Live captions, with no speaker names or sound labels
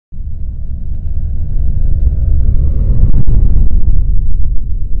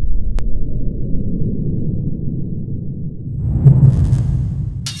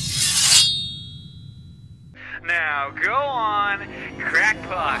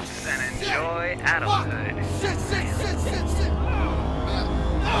laughs and enjoy adulthood. Sit.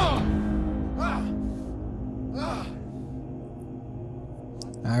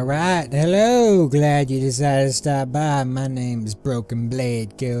 Alright, hello, glad you decided to stop by. My name is Broken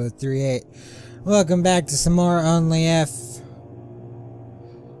Blade K038. Welcome back to some more Only F.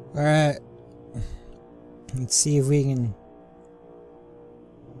 Alright. Let's see if we can...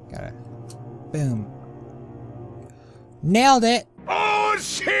 Got it. Boom. Nailed it! Oh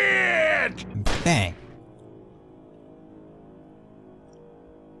shit! Bang.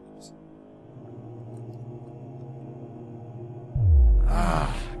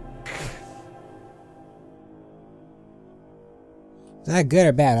 Is that good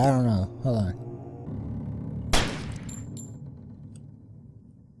or bad? I don't know. Hold on.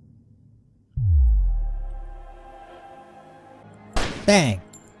 Bang.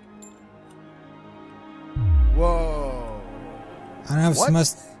 Whoa. I don't know if What?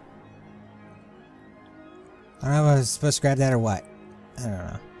 I don't know if I was supposed to grab that or what. I don't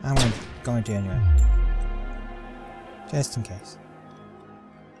know. I'm going to anyway. Just in case.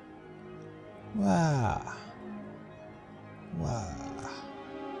 Wow. Wow.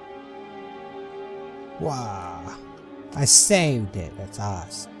 Wow. I saved it. That's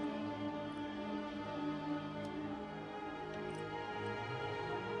awesome.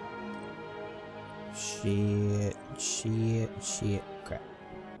 Shit. Crap.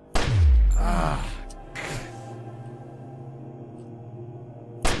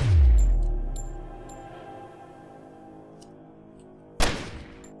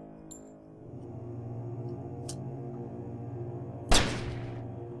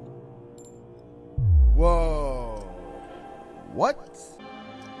 Whoa. What?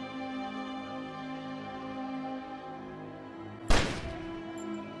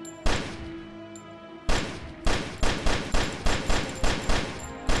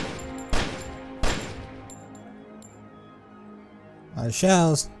 A lot of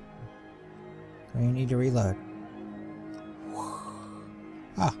shells. We need to reload.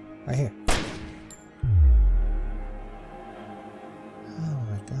 Ah, right here. Oh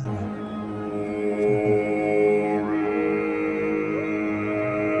my god.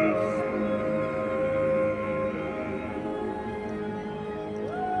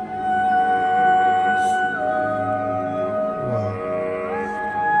 Whoa.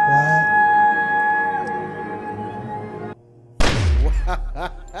 What?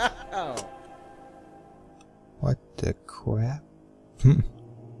 Wow. What the crap?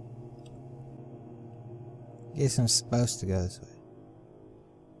 Guess I'm supposed to go this way.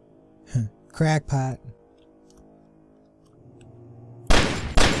 Crackpot.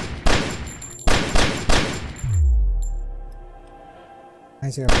 I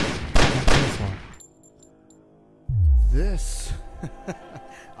see what I'm for. This.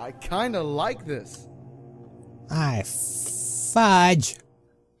 I kinda like this. I fudge.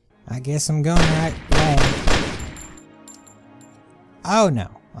 I guess I'm going the right way. Oh no.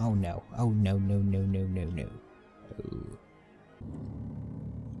 Oh no. Oh no. No. Oh.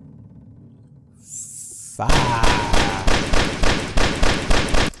 Fuck.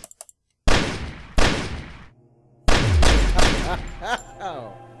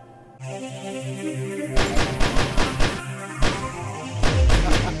 Ow.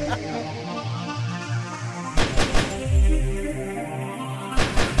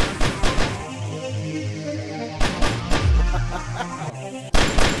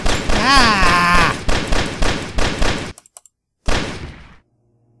 Ah!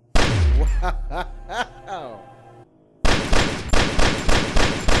 Wow.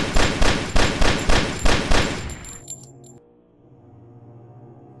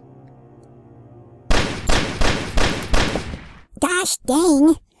 Gosh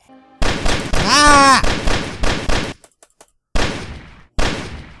dang. Ah!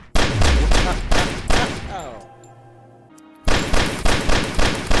 Ow.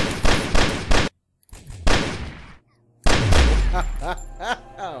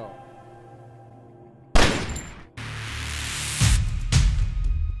 Ow.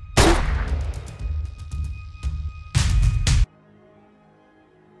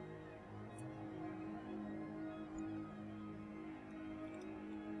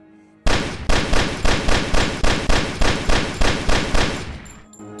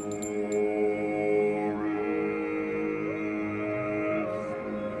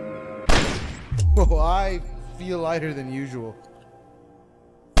 Oh, I feel lighter than usual.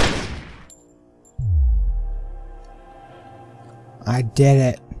 I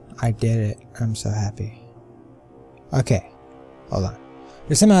did it. I'm so happy. Okay. Hold on.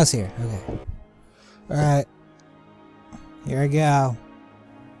 There's something else here. Okay. Alright. Here I go.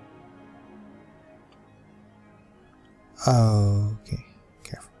 Okay.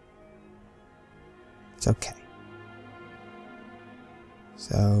 Careful. It's okay.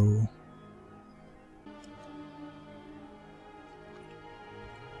 So...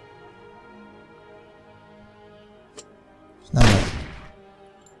 it's not right.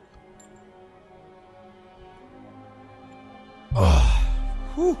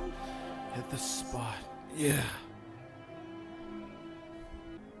 Whew. Hit the spot. Yeah.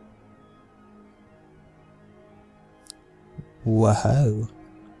 Whoa.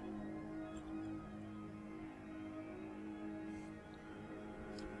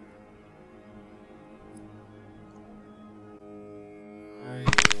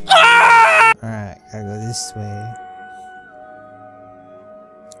 Alright, gotta go this way.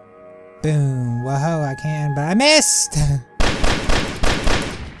 Boom. Whoa, I can, but I missed!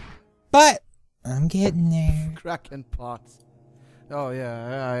 But I'm getting there. Cracking pots. Oh,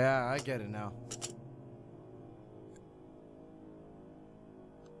 yeah, I get it now.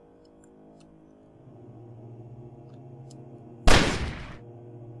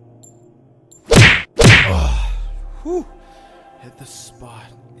 Whew. Hit the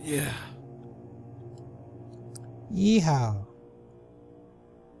spot. Yeah. Yeehaw.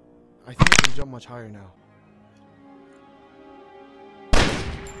 I think I can jump much higher now.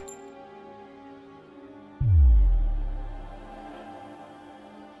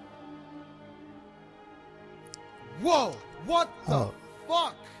 Whoa! What the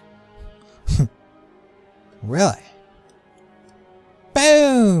fuck? Really?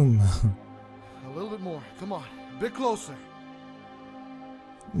 Boom! A little bit more. Come on. A bit closer.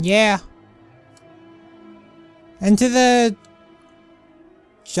 Yeah. Into the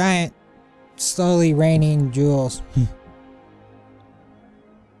giant, slowly raining jewels.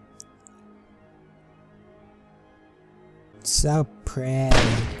 So pretty.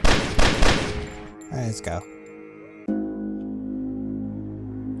 Alright, let's go.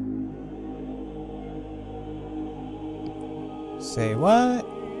 Say what?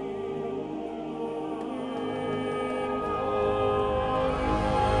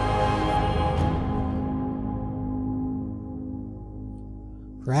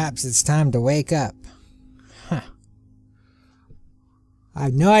 Perhaps it's time to wake up. Huh. I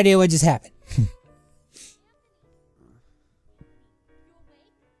have no idea what just happened.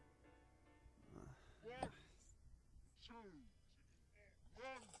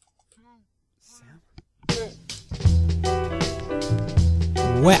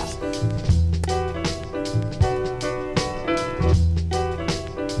 Well.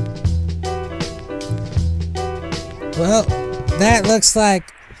 Well, that looks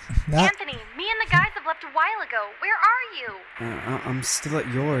like... Anthony, me and the guys have left a while ago. Where are you? I'm still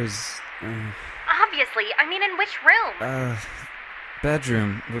at yours. Obviously. I mean, in which room?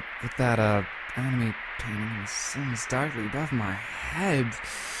 Bedroom with that anime painting and the sun's darkly above my head.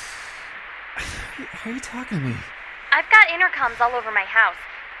 How are you talking to me? I've got intercoms all over my house.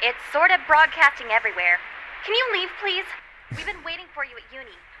 It's sort of broadcasting everywhere. Can you leave, please? We've been waiting for you at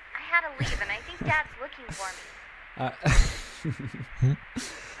uni. I had to leave, and I think Dad's looking for me.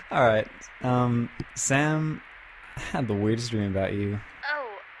 Alright. Sam had the weirdest dream about you. Oh,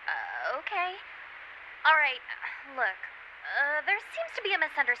 okay. Alright, look. There seems to be a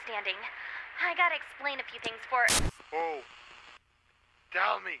misunderstanding. I gotta explain a few things for... Oh.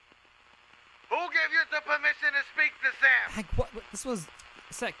 Tell me. Who gave you the permission to speak to Sam? Hank, what? This was...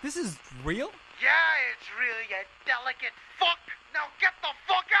 Sec, this is real? Yeah, it's really a delicate fuck. Now get the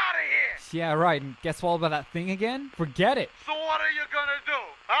fuck out of here. Yeah, right. And guess what about that thing again? Forget it. So what are you gonna do,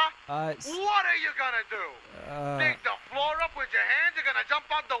 huh? What are you gonna do? Dig the floor up with your hands? You're gonna jump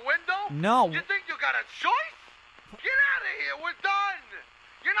out the window? No. You think you got a choice? Get out of here. We're done.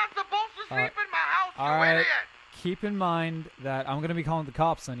 You're not supposed to sleep in my house, you idiot. Keep in mind that I'm gonna be calling the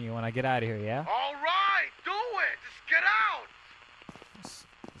cops on you when I get out of here, yeah? All right, do it. Just get out.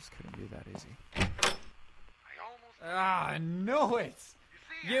 This couldn't be that easy. I almost... I know it.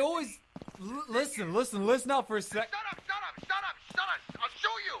 You always... Listen up for a sec. Shut up. I'll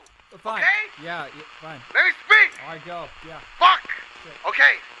show you. Fine. Okay? Yeah, fine. Let me speak. Alright, go. Yeah. Fuck.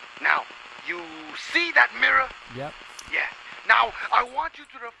 Okay. Now, you see that mirror? Yep. Yeah. Now, I want you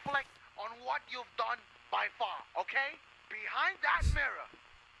to reflect on what you've done by far, okay? Behind that mirror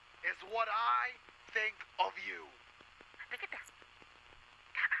is what I think of you. Look at that.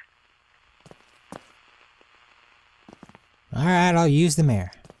 Alright, I'll use the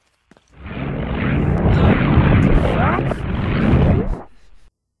mirror.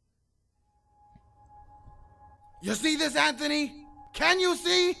 You see this, Anthony? Can you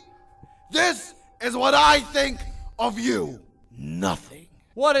see? This is what I think of you. Nothing.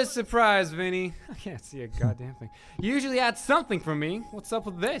 What a surprise, Vinny. I can't see a goddamn thing. You usually had something from me. What's up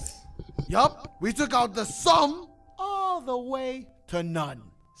with this? Yup, we took out the sum all the way to none.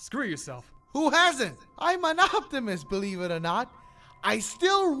 Screw yourself. Who hasn't? I'm an optimist, believe it or not. I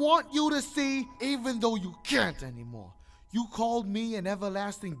still want you to see, even though you can't anymore. You called me an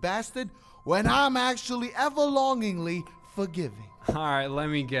everlasting bastard when I'm actually everlongingly forgiving. Alright, let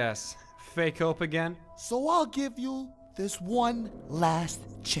me guess. Fake hope again? So I'll give you this one last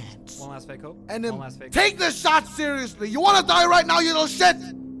chance. One last fake hope? And then one last fake take this shot seriously. You want to die right now, you little shit?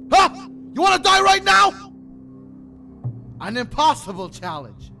 Huh? You want to die right now? An impossible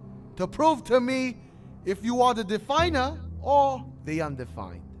challenge to prove to me if you are the definer or the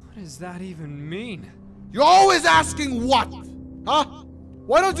undefined. What does that even mean? You're always asking what? Huh?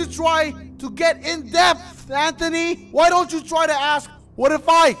 Why don't you try to get in depth, Anthony? Why don't you try to ask, what if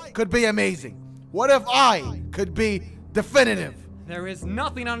I could be amazing? What if I could be definitive? There is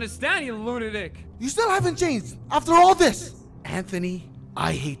nothing to understand, you lunatic. You still haven't changed after all this. Anthony,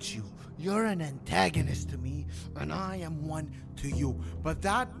 I hate you. You're an antagonist to me, and I am one to you. But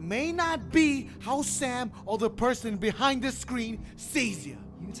that may not be how Sam or the person behind the screen sees you.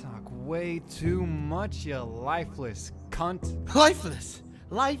 You talk way too much, you lifeless cunt. Lifeless.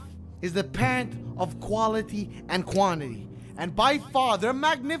 Life is the parent of quality and quantity. And by far, their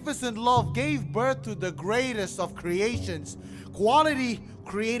magnificent love gave birth to the greatest of creations. Quality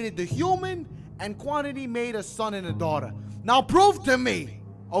created the human, and quantity made a son and a daughter. Now prove to me,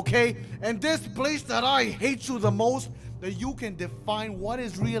 okay, in this place that I hate you the most, that you can define what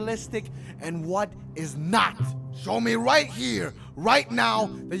is realistic and what is not. Show me right here, right now,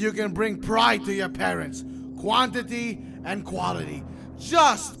 that you can bring pride to your parents. Quantity and quality.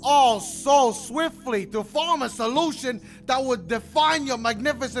 Just all so swiftly to form a solution that would define your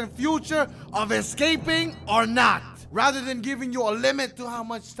magnificent future of escaping or not. Rather than giving you a limit to how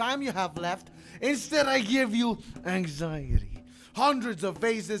much time you have left, instead I give you anxiety. Hundreds of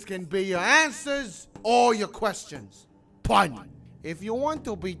phases can be your answers or your questions. Pun. If you want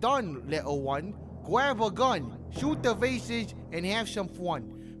to be done, little one, grab a gun, shoot the faces, and have some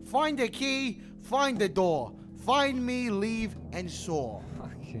fun. Find the key, find the door. Find me, leave, and soar.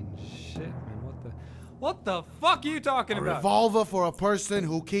 Fucking shit, man. What the fuck are you talking A about? revolver for a person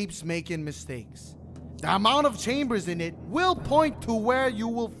who keeps making mistakes. The amount of chambers in it will point to where you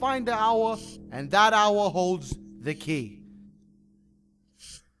will find the hour, and that hour holds the key.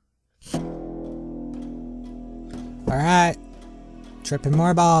 Alright. Tripping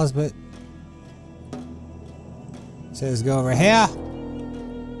more balls, but... Says go over here.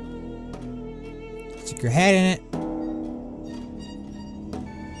 Stick your head in it.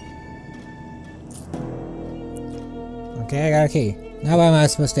 Okay, I got a key. Now what am I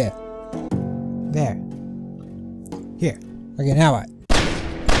supposed to do? There. Here. Okay, now what?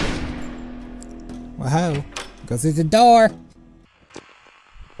 Whoa. Go through the door.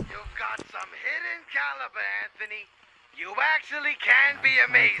 You've got some hidden caliber, Anthony. You actually can be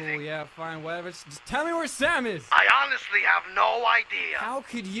amazing. Cool, yeah, fine, whatever. Just tell me where Sam is. I honestly have no idea. How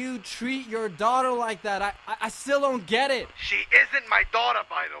could you treat your daughter like that? I still don't get it. She isn't my daughter,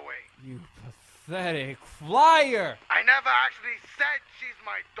 by the way. You pathetic flyer. I never actually said she's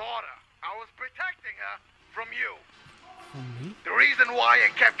my daughter. I was protecting her from you. From me? The reason why I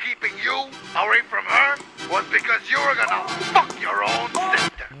kept keeping you away from her was because you were gonna fuck your own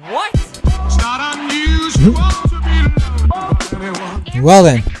sister. What? It's not unusual to be loved by anyone. Well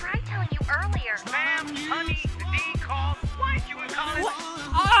then. I tried telling you earlier. Ma'am, honey, the D called. Why did you in college? What?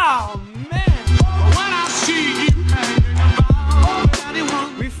 Oh, man. When I see you hanging about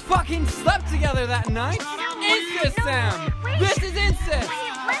anyone, We fucking slept together that night. Incest, No, Sam. wait. This is incest.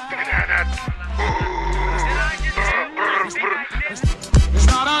 Wait, listen. it's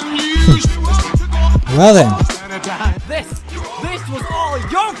not unusual to go Well then. anytime. This was all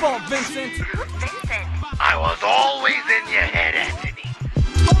your fault, Vincent. Who's Vincent? I was always in your head, Anthony.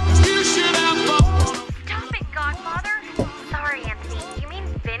 You should have thought. Stop it, Godfather. Sorry, Anthony. You mean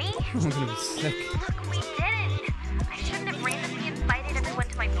Vinny? I'm gonna be sick. Look, we didn't. I shouldn't have randomly invited everyone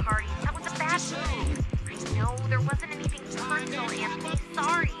to my party. That was a bad move. I know there wasn't anything personal, Anthony.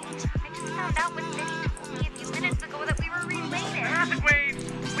 Sorry. I just found out when Vinny told me a few minutes ago that we were related. Wait,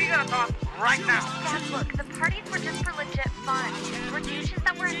 we gotta talk right now. Dad, look, the parties were just for legit fun. There were douches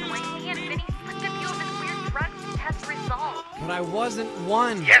that were annoying me, and Vinny slipped a few of his weird drugs to test results. But I wasn't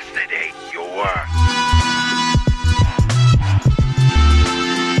one. Yesterday, you were.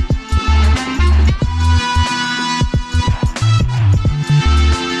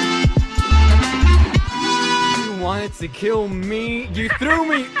 You wanted to kill me. You threw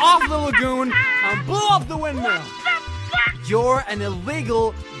me off the lagoon and blew up the windmill. fuck? You're an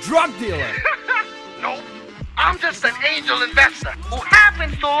illegal drug dealer. Nope. I'm just an angel investor who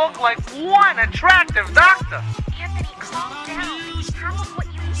happens to look like one attractive doctor. Anthony, calm down. Half of what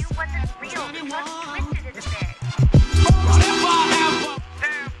you knew wasn't real. It was twisted it a bit.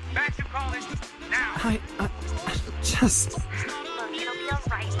 Sam, back to college now. I just... Look, it'll be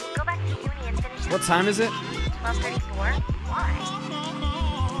alright. Go back to uni and finish What time is it? 12:34. Why?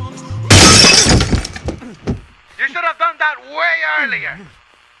 You should have done that way earlier.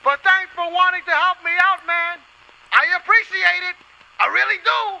 But thanks for wanting to help me out, man. I appreciate it. I really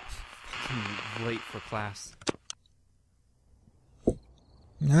do. I'm late for class.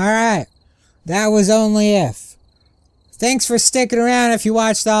 Alright. That was Only If. Thanks for sticking around if you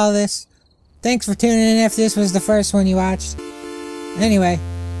watched all this. Thanks for tuning in if this was the first one you watched. Anyway,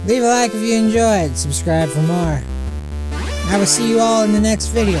 leave a like if you enjoyed. Subscribe for more. I will see you all in the next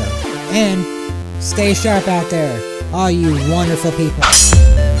video. And stay sharp out there, all you wonderful people.